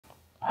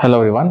Hello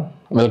everyone,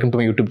 welcome to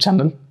my YouTube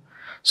channel.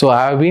 So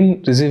I have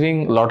been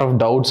receiving a lot of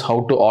doubts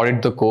how to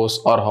audit the course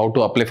or how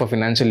to apply for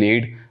financial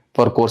aid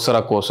for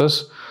Coursera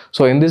courses.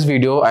 So in this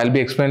video, I'll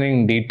be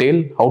explaining in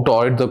detail how to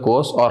audit the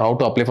course or how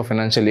to apply for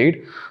financial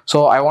aid.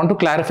 So I want to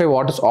clarify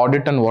what is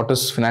audit and what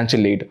is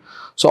financial aid.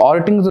 So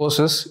auditing the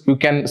courses, you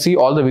can see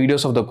all the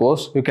videos of the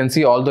course, you can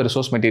see all the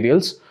resource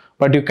materials,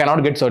 but you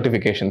cannot get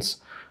certifications.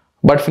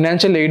 But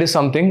financial aid is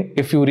something,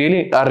 if you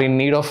really are in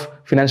need of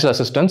financial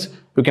assistance,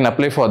 you can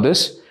apply for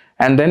this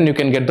and then you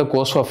can get the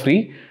course for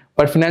free.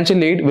 But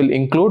financial aid will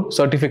include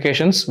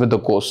certifications with the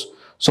course.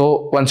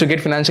 So once you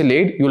get financial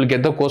aid, you will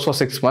get the course for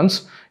 6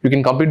 months. You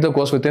can complete the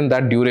course within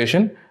that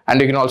duration and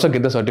you can also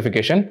get the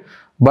certification.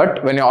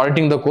 But when you're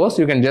auditing the course,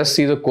 you can just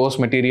see the course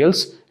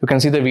materials, you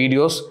can see the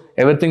videos,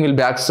 everything will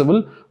be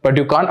accessible, but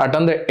you can't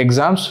attend the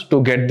exams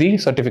to get the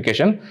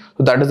certification.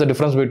 So that is the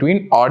difference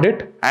between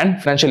audit and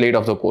financial aid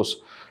of the course.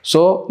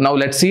 So now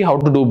let's see how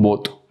to do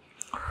both.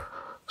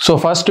 So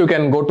first you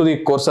can go to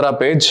the Coursera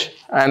page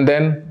and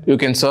then you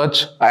can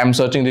search. I am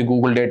searching the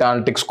Google Data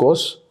Analytics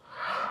course.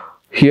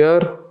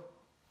 Here,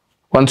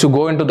 once you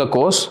go into the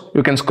course,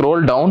 you can scroll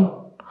down.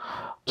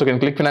 So you can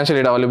click financial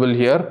aid available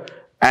here,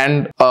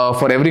 and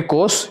for every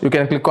course you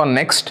can click on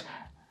next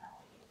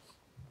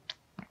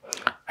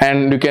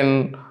and you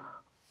can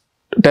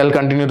tell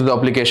continue to the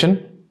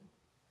application.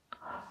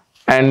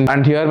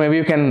 And here maybe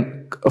you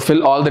can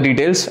fill all the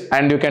details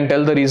and you can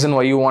tell the reason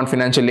why you want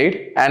financial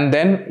aid, and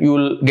then you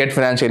will get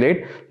financial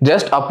aid.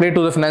 Just apply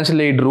to the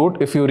financial aid route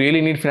if you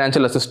really need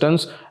financial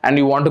assistance and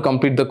you want to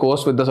complete the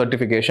course with the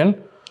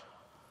certification.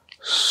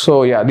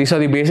 So yeah, these are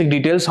the basic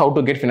details how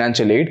to get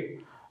financial aid.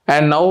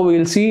 And now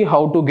we'll see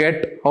how to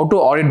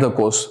audit the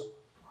course.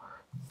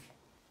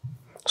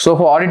 So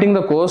for auditing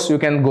the course, you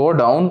can go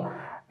down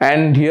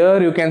and here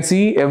you can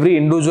see every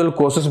individual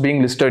courses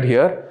being listed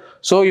here.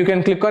 So you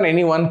can click on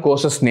any one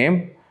course's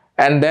name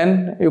and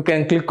then you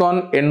can click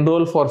on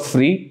enroll for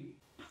free.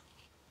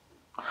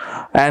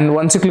 And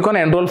once you click on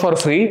enroll for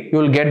free, you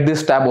will get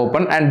this tab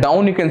open, and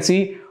down you can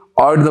see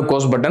audit the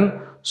course button.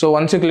 So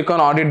once you click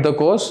on audit the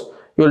course,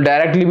 you will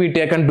directly be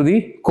taken to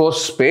the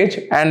course page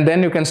and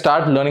then you can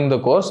start learning the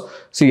course.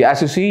 See,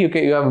 as you see,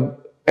 you have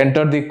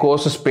entered the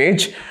courses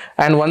page,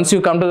 and once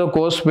you come to the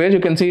course page, you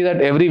can see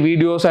that every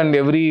videos and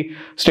every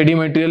study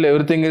material,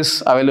 everything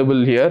is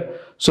available here.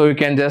 So you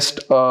can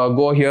just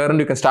go here and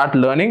you can start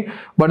learning.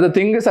 But the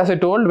thing is, as I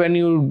told, when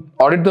you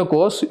audit the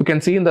course, you can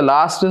see in the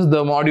last is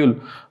the module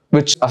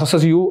which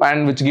assesses you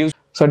and which gives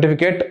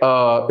certificate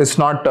is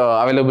not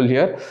available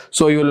here.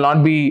 So you will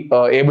not be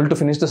able to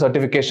finish the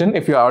certification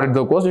if you audit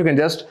the course. You can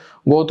just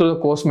go through the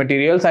course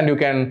materials and you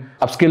can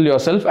upskill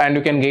yourself and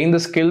you can gain the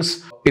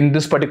skills in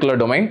this particular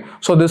domain.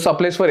 So this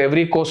applies for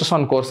every courses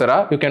on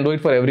Coursera. You can do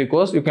it for every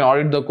course. You can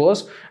audit the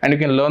course and you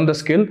can learn the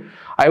skill.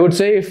 I would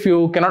say if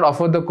you cannot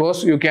afford the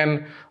course, you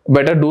can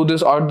better do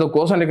this audit the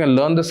course and you can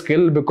learn the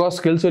skill, because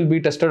skills will be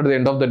tested at the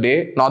end of the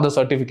day, not the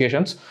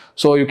certifications.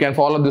 So you can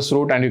follow this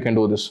route and you can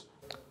do this.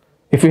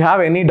 If you have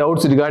any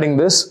doubts regarding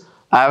this,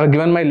 I have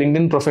given my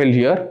LinkedIn profile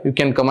here. You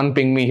can come and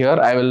ping me here.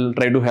 I will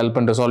try to help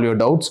and resolve your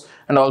doubts.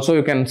 And also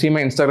you can see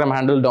my Instagram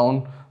handle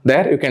down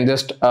there. You can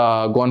just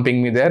go and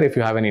ping me there if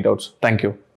you have any doubts. Thank you.